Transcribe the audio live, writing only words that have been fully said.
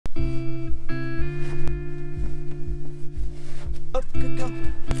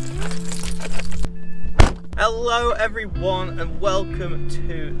Hello everyone and welcome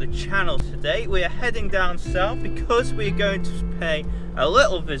to the channel. Today we are heading down south because we are going to pay a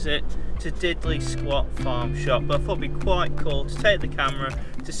little visit to Diddley Squat Farm Shop. But I thought it'd be quite cool to take the camera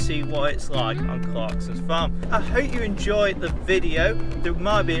to see what it's like on Clarkson's farm. I hope you enjoyed the video. There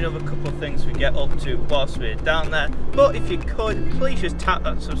might be another couple of things we get up to whilst we're down there, but if you could please just tap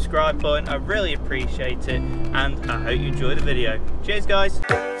that subscribe button. I really appreciate it and I hope you enjoy the video. Cheers guys.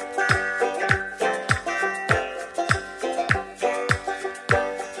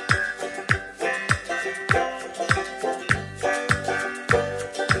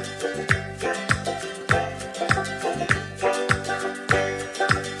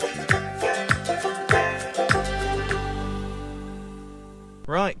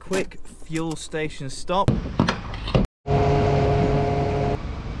 Right, quick fuel station stop.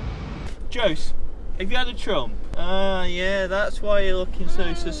 Jose, have you had a trump? Yeah, that's why you're looking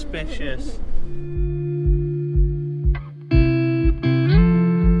so suspicious.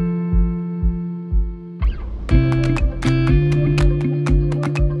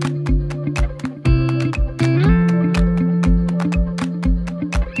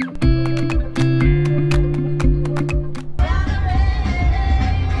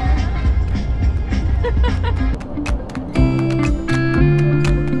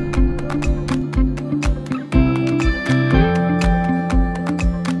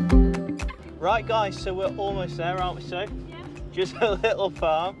 Right guys, so we're almost there, aren't we, so? Yeah. Just a little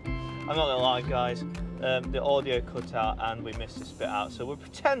farm. I'm not gonna lie guys, the audio cut out and we missed a spit out, so we're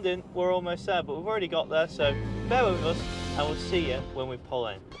pretending we're almost there, but we've already got there, so bear with us and we'll see you when we pull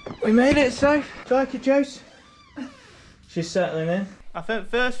in. We made it safe. Like it, Jose? She's settling in. I think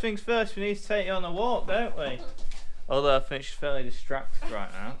first things first, we need to take you on a walk, don't we? Although I think she's fairly distracted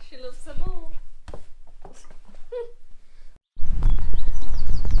right now. She loves the ball.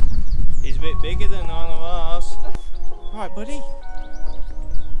 He's a bit bigger than one of ours. Right, buddy.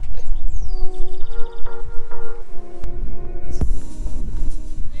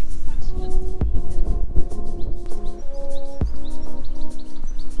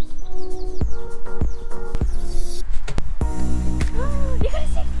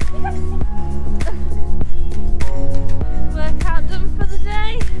 Workout done for the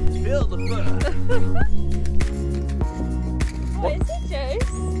day. Feel the fur. What is it, Jose?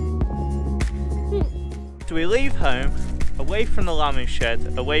 So we leave home, away from the lambing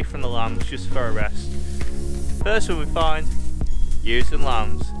shed, away from the lambs, just for a rest. First one we find, ewes and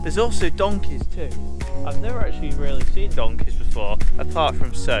lambs. There's also donkeys too. I've never actually really seen donkeys before, apart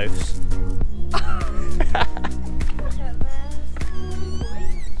from sows.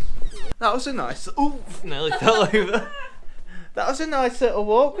 That was a nice, ooh, nearly fell over. That was a nice little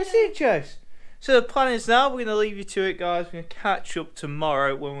walk, wasn't it, Jose? So the plan is now, we're going to leave you to it guys, we're going to catch up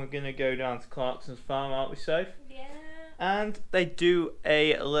tomorrow when we're going to go down to Clarkson's farm, aren't we, Soph? Yeah. And they do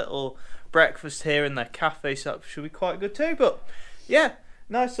a little breakfast here in their cafe, so that should be quite good too. But yeah,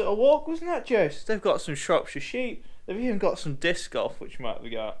 nice little walk, wasn't that, Jose? They've got some Shropshire sheep, they've even got some disc golf, which might be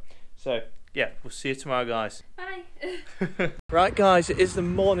good. So yeah, we'll see you tomorrow guys. Bye. Right guys, it is the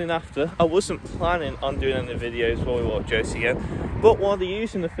morning after. I wasn't planning on doing any videos while we walk Jose again, but one of the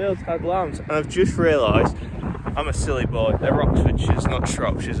ewes in the fields had lambs, and I've just realised I'm a silly boy. They're Oxfordshires, not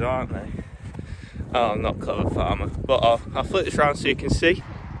Shropshires, aren't they? Oh, I'm not a clever farmer, but I'll flip this around so you can see.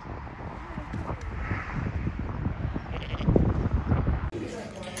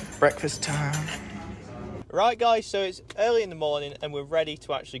 Breakfast time. Right guys, so it's early in the morning and we're ready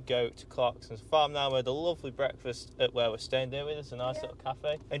to actually go to Clarkson's farm now. We had a lovely breakfast at where we're staying, didn't we? There's a nice little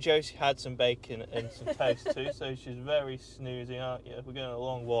cafe. And Josie had some bacon and some toast too, so she's very snoozy, aren't you? We're going on a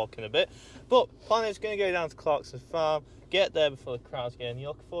long walk in a bit. But plan is going to go down to Clarkson's farm, get there before the crowds get in. You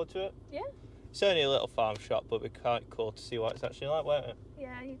looking forward to it? Yeah. It's only a little farm shop, but it'll be quite cool to see what it's actually like, won't it?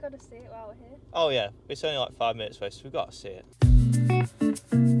 Yeah, you've got to see it while we're here. Oh yeah, it's only like 5 minutes away, so we've got to see it.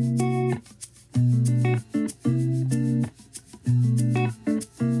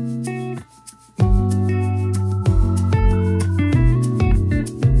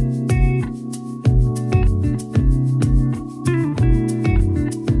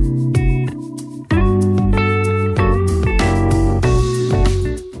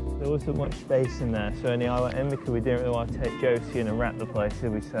 Much space in there, so only I went in because we didn't really want to take Josie in and wrap the place,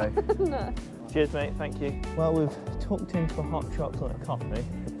 did we say? No. Cheers mate, thank you. Well, we've tucked in for hot chocolate and coffee.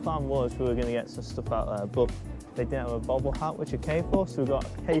 The plan was we were going to get some stuff out there, but they didn't have a bobble hat, which I came for, so we've got a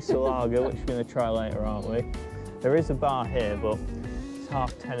case of lager, which we're going to try later, aren't we? There is a bar here, but it's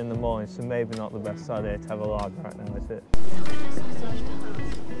 10:30 in the morning, so maybe not the best idea to have a lager right now, is it? They're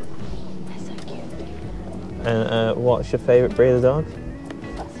so cute. And what's your favourite breed of dog?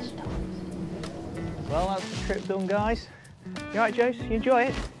 Sausage dogs. Well, that's the trip done, guys. You alright, Jose? You enjoy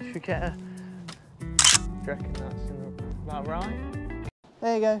it? Should we get a... Do you reckon that's about right?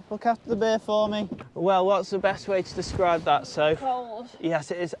 There you go, look after the beer for me. Well, what's the best way to describe that, so? Cold.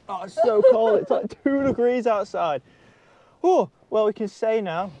 Yes, it is. Oh, it's so cold. It's like 2 degrees outside. Oh, well, we can say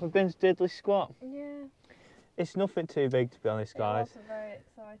now we've been to Diddley Squat. Yeah. It's nothing too big, to be honest, guys. It wasn't very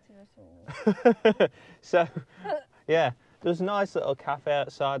exciting at all. So, yeah, there's a nice little cafe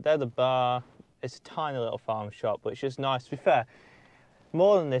outside. There's the bar. It's a tiny little farm shop, but it's just nice. To be fair,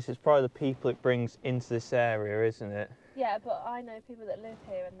 more than this, it's probably the people it brings into this area, isn't it? Yeah, but I know people that live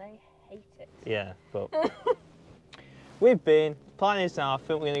here and they hate it. Yeah, but we've been. Plan is now, I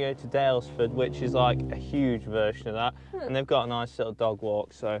think we're going to go to Dalesford, which is like a huge version of that, and they've got a nice little dog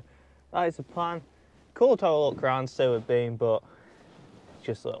walk, so that is the plan. Cool to have a look around, see where we've been, but it's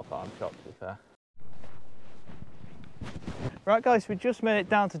just a little farm shop, to be fair. Right, guys, we just made it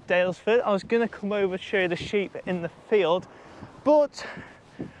down to Dalesford. I was going to come over to show you the sheep in the field, but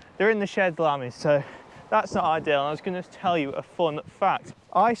they're in the shed lambing, so that's not ideal. I was going to tell you a fun fact.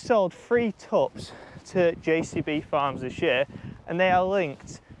 I sold 3 tups to JCB Farms this year, and they are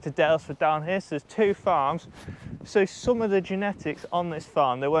linked to Dalesford down here. So there's 2 farms. So some of the genetics on this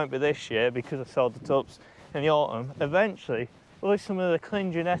farm, they won't be this year because I sold the tups in the autumn. Eventually, we'll have some of the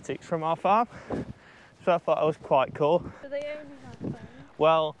clean genetics from our farm. So I thought that was quite cool. Do they only have them?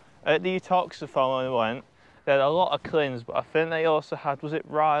 Well, at the Utoxa farm when we went, they had a lot of clins, but I think they also had, was it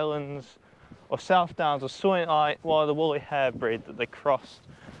Rylands or South Downs or something like one of the woolly hair breed that they crossed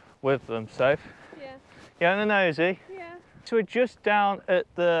with them. So, Yeah. you on the nosy? Yeah. So we're just down at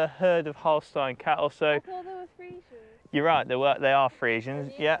the herd of Holstein cattle. So I thought they were Friesians. you're right, they are Friesians.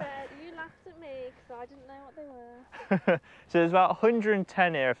 And you Yeah. said, you laughed at me because I didn't know what they were. So there's about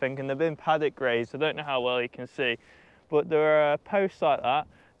 110 here, I think, and they've been paddock grazed. I don't know how well you can see, but there are posts like that.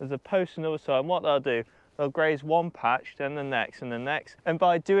 There's a post on the other side, and what they'll do, they'll graze one patch, then the next, and the next. And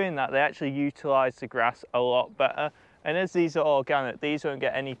by doing that, they actually utilise the grass a lot better. And as these are organic, these won't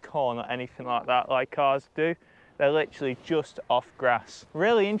get any corn or anything like that like ours do. They're literally just off grass.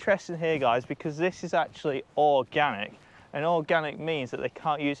 Really interesting here, guys, because this is actually organic. And organic means that they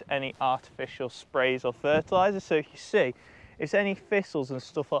can't use any artificial sprays or fertilisers. So if you see, if any thistles and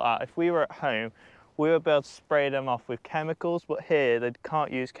stuff like that, if we were at home, we would be able to spray them off with chemicals, but here they can't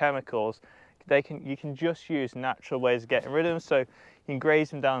use chemicals. You can just use natural ways of getting rid of them. So you can graze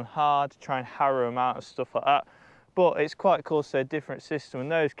them down hard, try and harrow them out and stuff like that. But it's quite cool, so a different system,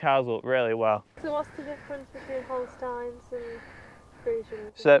 and those cows look really well. So what's the difference between Holsteins and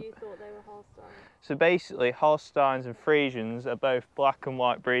Friesians? So, You thought they were Holsteins. So basically, Holsteins and Friesians are both black and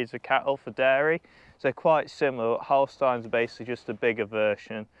white breeds of cattle for dairy. So they're quite similar. Holsteins are basically just a bigger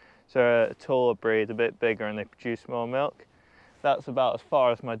version. So they're a taller breed, a bit bigger, and they produce more milk. That's about as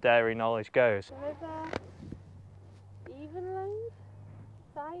far as my dairy knowledge goes. River even load?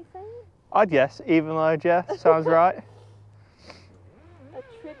 Is that how you say it? I'd guess even load, yeah, sounds right. A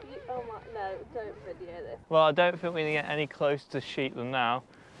tribute. Oh my, no, don't video this. Well, I don't think we can get any closer to sheep than now.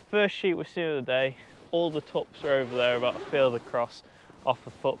 First sheep we've seen of the day, all the tups are over there about a field across off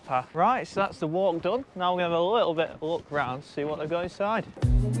the footpath. Right, so that's the walk done. Now we're going to have a little bit of a look around, see what they've got inside.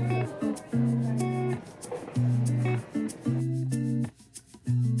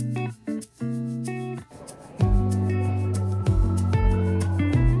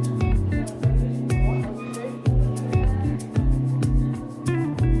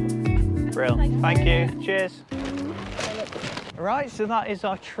 Brilliant. Thank you. Cheers. Right, so that is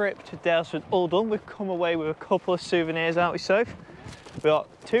our trip to Dalesford all done. We've come away with a couple of souvenirs, aren't we, Soph? We've got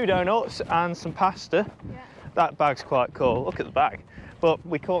 2 donuts and some pasta. Yeah. That bag's quite cool. Look at the bag. But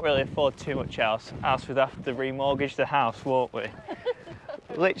we can't really afford too much else we'd have to remortgage the house, won't we?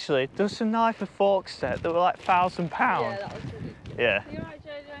 Literally, there was a knife and fork set that were like £1,000. Yeah, that was ridiculous. Yeah. You alright,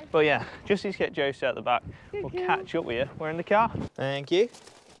 Jojo? But yeah, just need to get Josie out the back. We'll catch up with you. We're in the car. Thank you.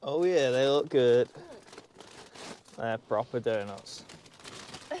 Oh yeah, they look good. They're proper donuts.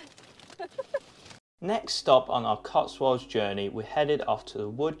 Next stop on our Cotswolds journey, we headed off to the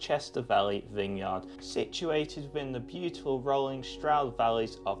Woodchester Valley Vineyard, situated within the beautiful rolling Stroud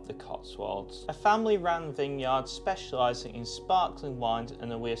valleys of the Cotswolds. A family-run vineyard specialising in sparkling wines,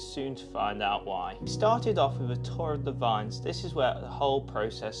 and we are soon to find out why. We started off with a tour of the vines. This is where the whole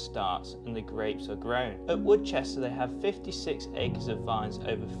process starts and the grapes are grown. At Woodchester they have 56 acres of vines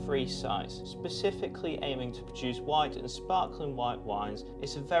over 3 sites, specifically aiming to produce white and sparkling white wines.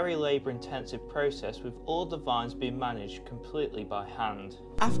 It's a very labour-intensive process, with all the vines being managed completely by hand.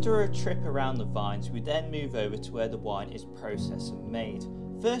 After a trip around the vines, we then move over to where the wine is processed and made.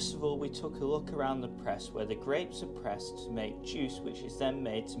 First of all, we took a look around the press where the grapes are pressed to make juice, which is then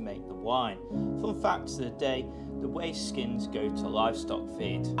made to make the wine. Fun facts of the day, the waste skins go to livestock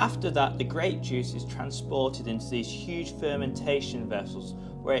feed. After that, the grape juice is transported into these huge fermentation vessels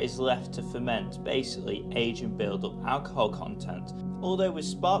where it is left to ferment, basically age and build up alcohol content. Although with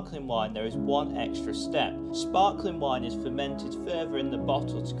sparkling wine there is one extra step. Sparkling wine is fermented further in the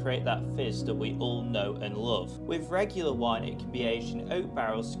bottle to create that fizz that we all know and love. With regular wine it can be aged in oak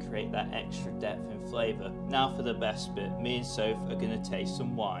barrels to create that extra depth and flavour. Now for the best bit, me and Soph are going to taste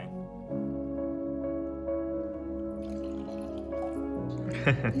some wine.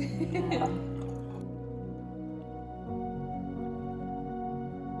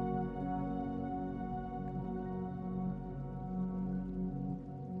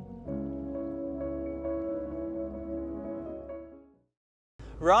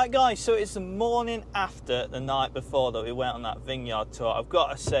 Right guys, so it's the morning after the night before that we went on that vineyard tour. I've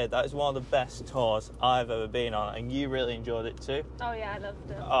got to say that is one of the best tours I've ever been on, and you really enjoyed it too. Oh yeah, I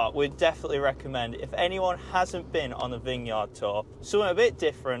loved it. Oh, we'd definitely recommend it. If anyone hasn't been on a vineyard tour, something a bit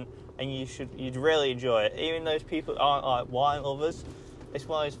different, and you'd really enjoy it. Even those people that aren't like wine lovers, it's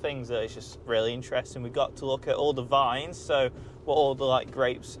one of those things that is just really interesting. We got to look at all the vines, so what all the like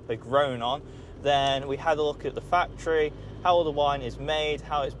grapes are grown on. Then we had a look at the factory, how all the wine is made,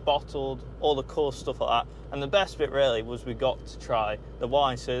 how it's bottled, all the cool stuff like that. And the best bit really was we got to try the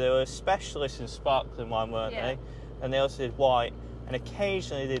wine. So they were specialists in sparkling wine, weren't they? And they also did white and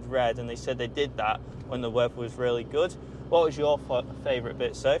occasionally did red, and they said they did that when the weather was really good. What was your favourite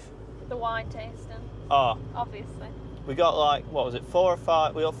bit, Soph? The wine tasting. Oh. Obviously. We got like, what was it, 4 or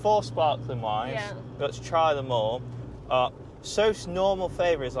 5? We got 4 sparkling wines. Yeah. We got to try them all. Soph's normal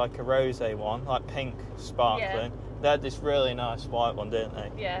favourite is like a rosé one, like pink sparkling. Yeah. They had this really nice white one, didn't they?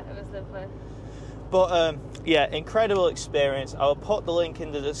 Yeah, it was lovely. But yeah, incredible experience. I'll put the link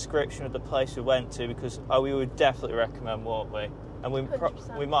in the description of the place we went to because we would definitely recommend, won't we? And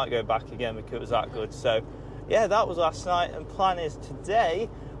we might go back again because it was that good. So yeah, that was last night, and plan is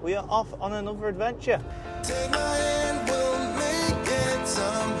today we are off on another adventure. Take my hand, we'll make it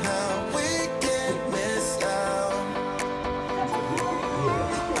somehow. We can't miss out.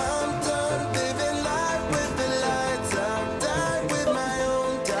 I'm done living life with the lights out. Die with my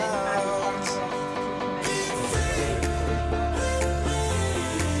own doubts. Be free with me.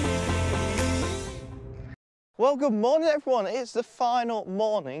 Well, good morning everyone. It's the final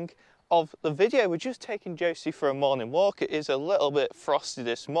morning of the video. We're just taking Josie for a morning walk. It is a little bit frosty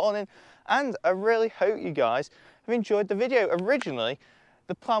this morning, and I really hope you guys have enjoyed the video. Originally,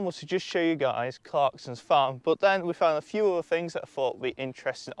 the plan was to just show you guys Clarkson's farm, but then we found a few other things that I thought would be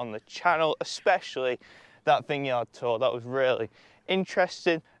interesting on the channel, especially that vineyard tour. That was really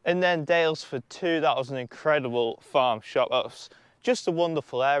interesting. And then Daylesford too, that was an incredible farm shop. That was just a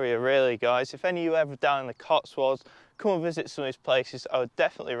wonderful area really, guys. If any of you ever down in the Cotswolds, come and visit some of these places. I would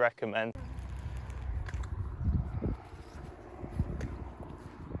definitely recommend.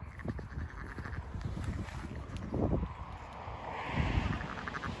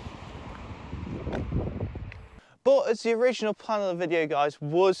 But as the original plan of the video, guys,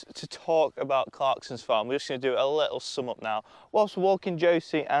 was to talk about Clarkson's farm. We're just going to do a little sum up now. Whilst we're walking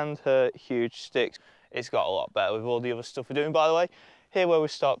Josie and her huge sticks, it's got a lot better with all the other stuff we're doing, by the way. Here where we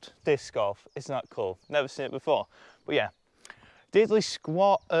stopped, disc golf. Isn't that cool? Never seen it before. But yeah, Diddley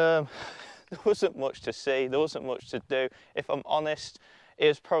Squat, there wasn't much to see, there wasn't much to do. If I'm honest, it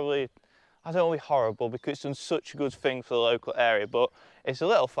was probably, I don't want to be horrible because it's done such a good thing for the local area, but it's a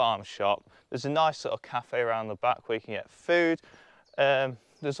little farm shop. There's a nice little cafe around the back where you can get food.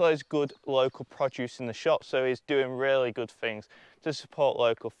 There's loads of good local produce in the shop, so he's doing really good things to support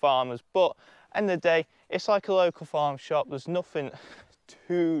local farmers. But end of the day, it's like a local farm shop. There's nothing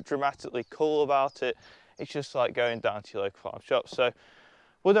too dramatically cool about it. It's just like going down to your local farm shop. So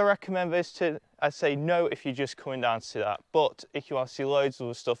would I recommend visiting? I'd say no if you're just coming down to see that. But if you want to see loads of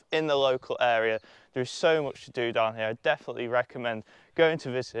other stuff in the local area, there's so much to do down here. I definitely recommend going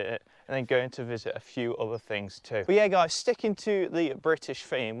to visit it and then going to visit a few other things too. But yeah guys, sticking to the British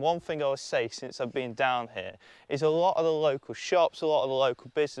theme, one thing I would say since I've been down here is a lot of the local shops, a lot of the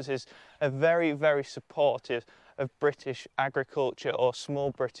local businesses are very, very supportive of British agriculture or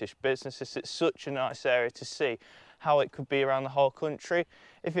small British businesses. It's such a nice area to see how it could be around the whole country.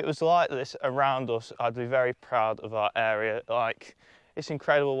 If it was like this around us, I'd be very proud of our area. Like, it's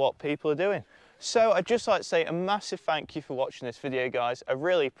incredible what people are doing. So I'd just like to say a massive thank you for watching this video, guys. I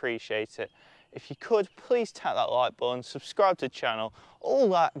really appreciate it. If you could, please tap that like button, subscribe to the channel, all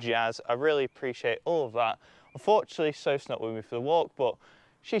that jazz. I really appreciate all of that. Unfortunately, Soph's not with me for the walk, but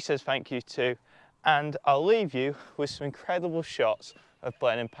she says thank you too. And I'll leave you with some incredible shots of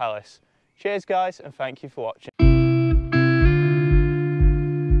Blenheim Palace. Cheers guys, and thank you for watching.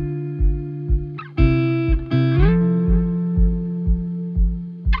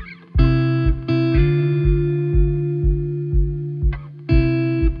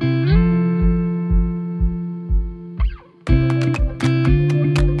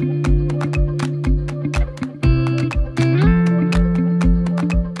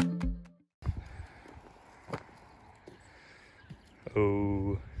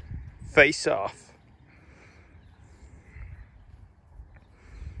 Oh, face off.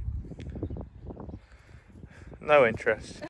 No interest.